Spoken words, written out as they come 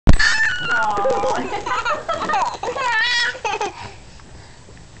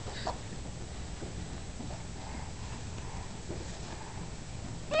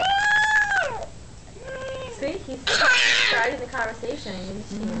See, he's starting the conversation. You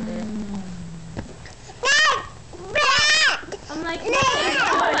see him there. I'm like, no, I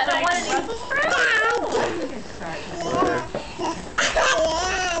don't want to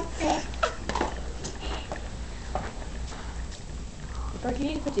Brookie, you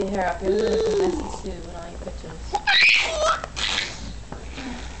need to put your hair up. You're looking messy too in all your pictures.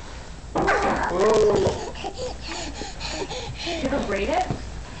 You ever braid it?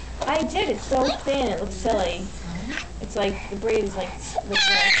 I did. It's so thin. It looks silly. It's like the braid is like this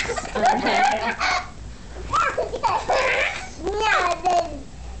on her head.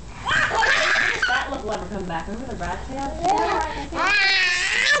 That look will ever come back. Remember the rat tail?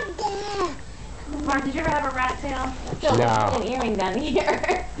 Mark, did you ever have a rat tail? No. You had an earring down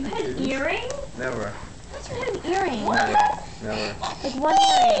here. You had an earring? Never. I thought you had an earring. Never. Like one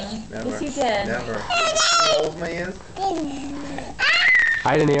earring. Never. Yes, you did. Never. How old my is? I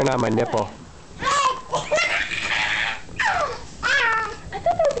had an earring on my nipple. I thought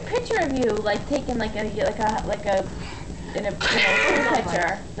there was a picture of you, like taken like a in a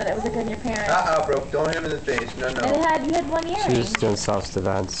picture that it was like on your parents. Bro, don't hit him in the face. No, no. And you had one earring. She was doing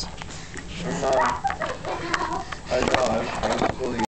self-defense. I know. I'm fully.